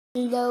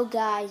Hello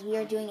guys, we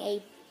are doing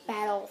a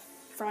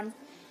Battlefront,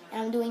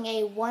 and I'm doing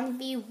a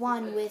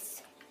 1v1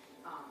 with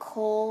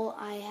Cole.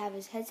 I have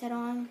his headset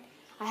on.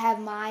 I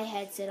have my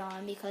headset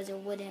on because it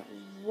wouldn't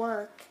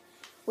work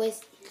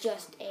with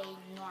just a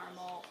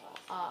normal,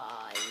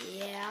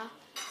 it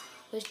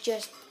was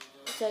just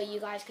so you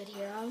guys could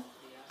hear him.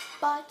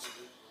 But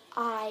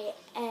I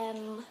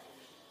am,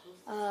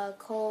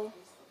 Cole.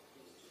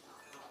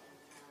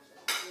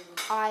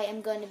 I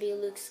am going to be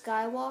Luke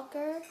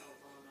Skywalker.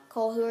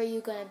 Cole, who are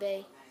you going to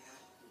be?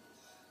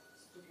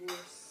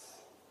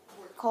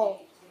 Cole.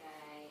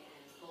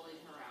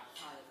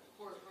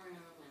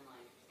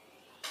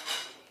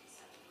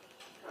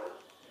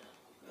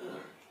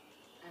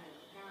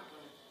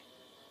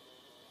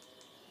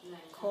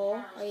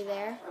 Cole, are you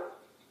there?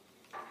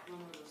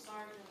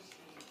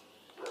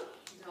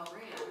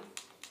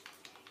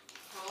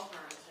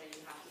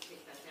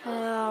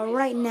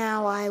 Right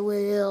now I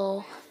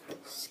will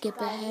skip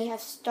ahead. We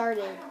have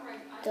started.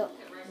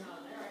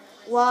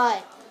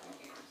 What?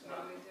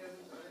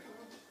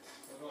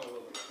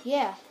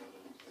 Yeah.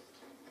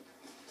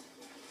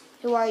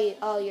 Who are you?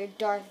 Oh, you're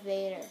Darth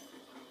Vader.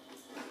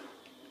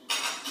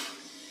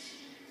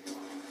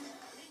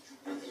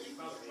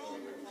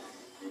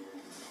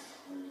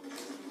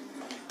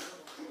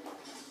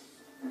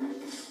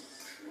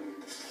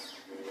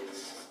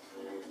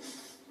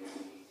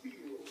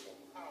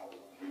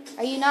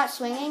 Are you not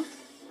swinging?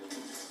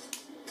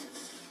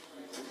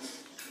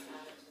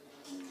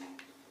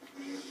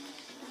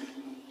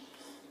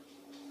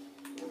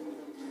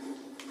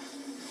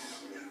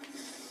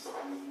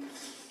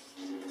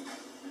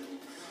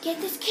 Get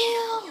this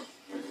kill!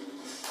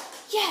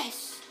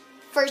 Yes!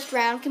 First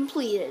round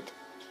completed.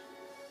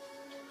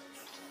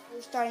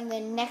 We're starting the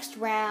next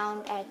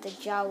round at the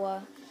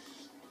Jawa.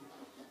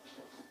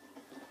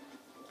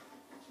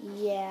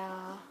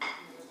 Yeah.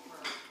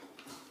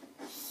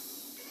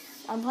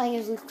 I'm playing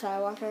as Luke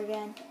Skywalker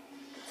again.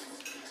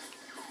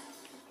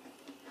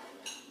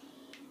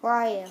 Where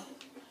are you?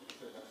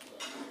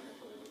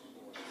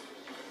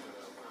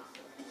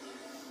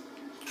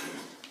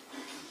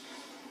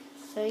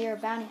 So you're a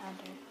bounty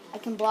hunter. I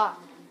can block.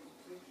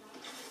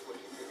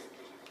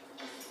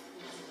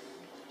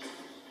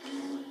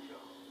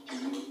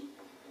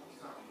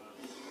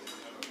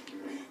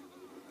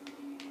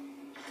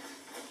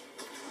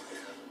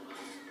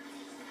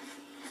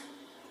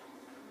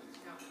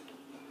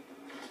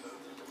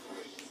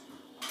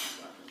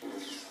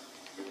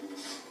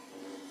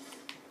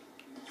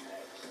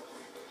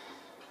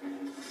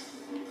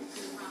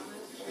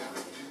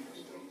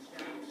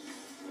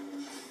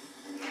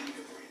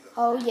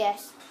 Oh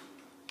yes.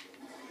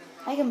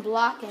 I can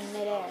block in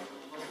midair.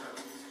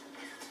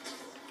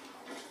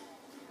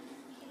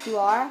 You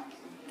are?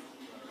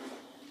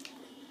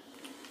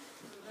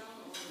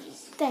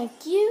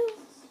 Thank you.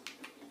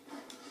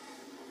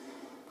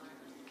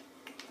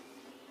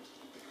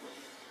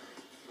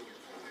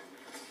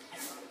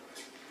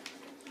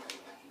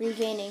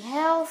 Regaining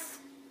health.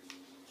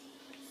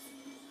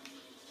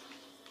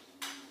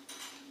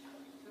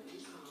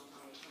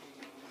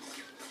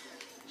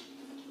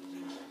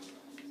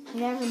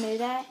 Never knew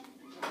that.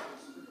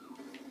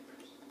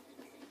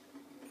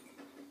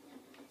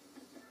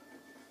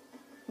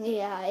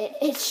 Yeah,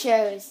 it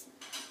shows.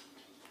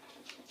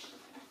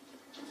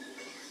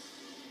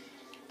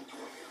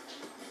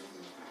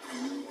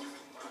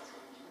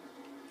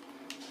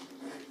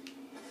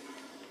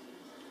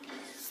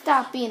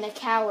 Stop being a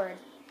coward.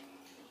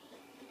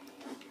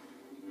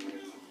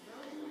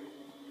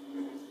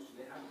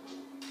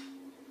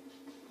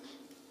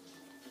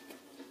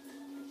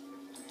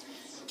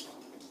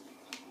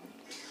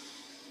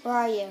 Where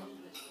are you?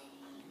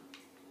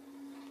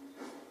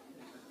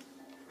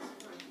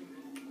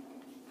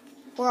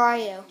 Where are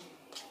you?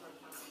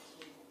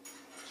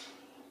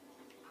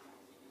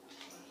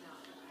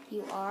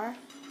 You are?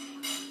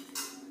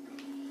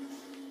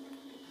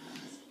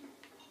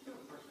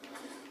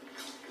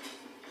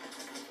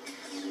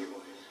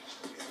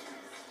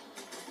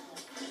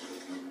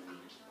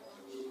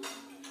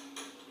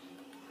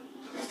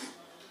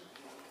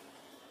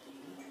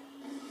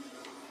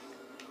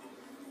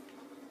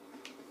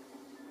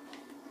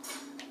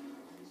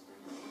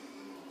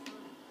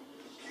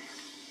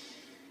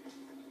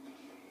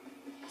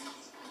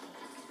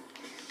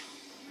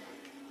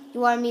 You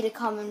wanted me to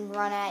come and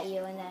run at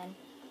you and then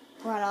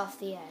run off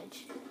the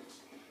edge.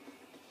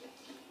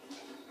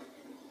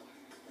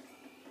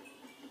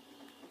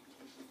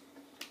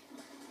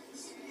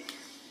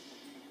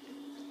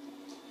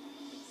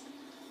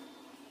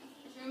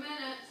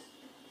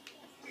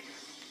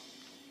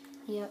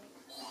 Yep.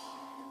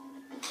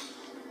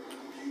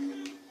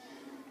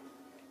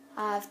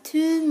 I have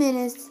 2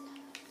 minutes.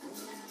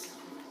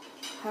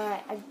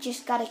 Alright, I've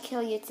just got to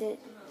kill you to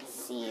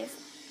see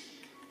if...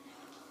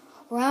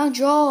 Round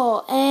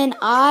draw, and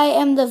I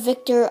am the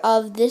victor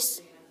of this.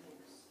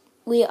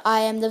 I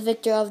am the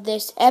victor of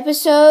this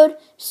episode.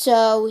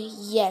 So,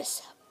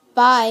 yes.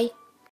 Bye.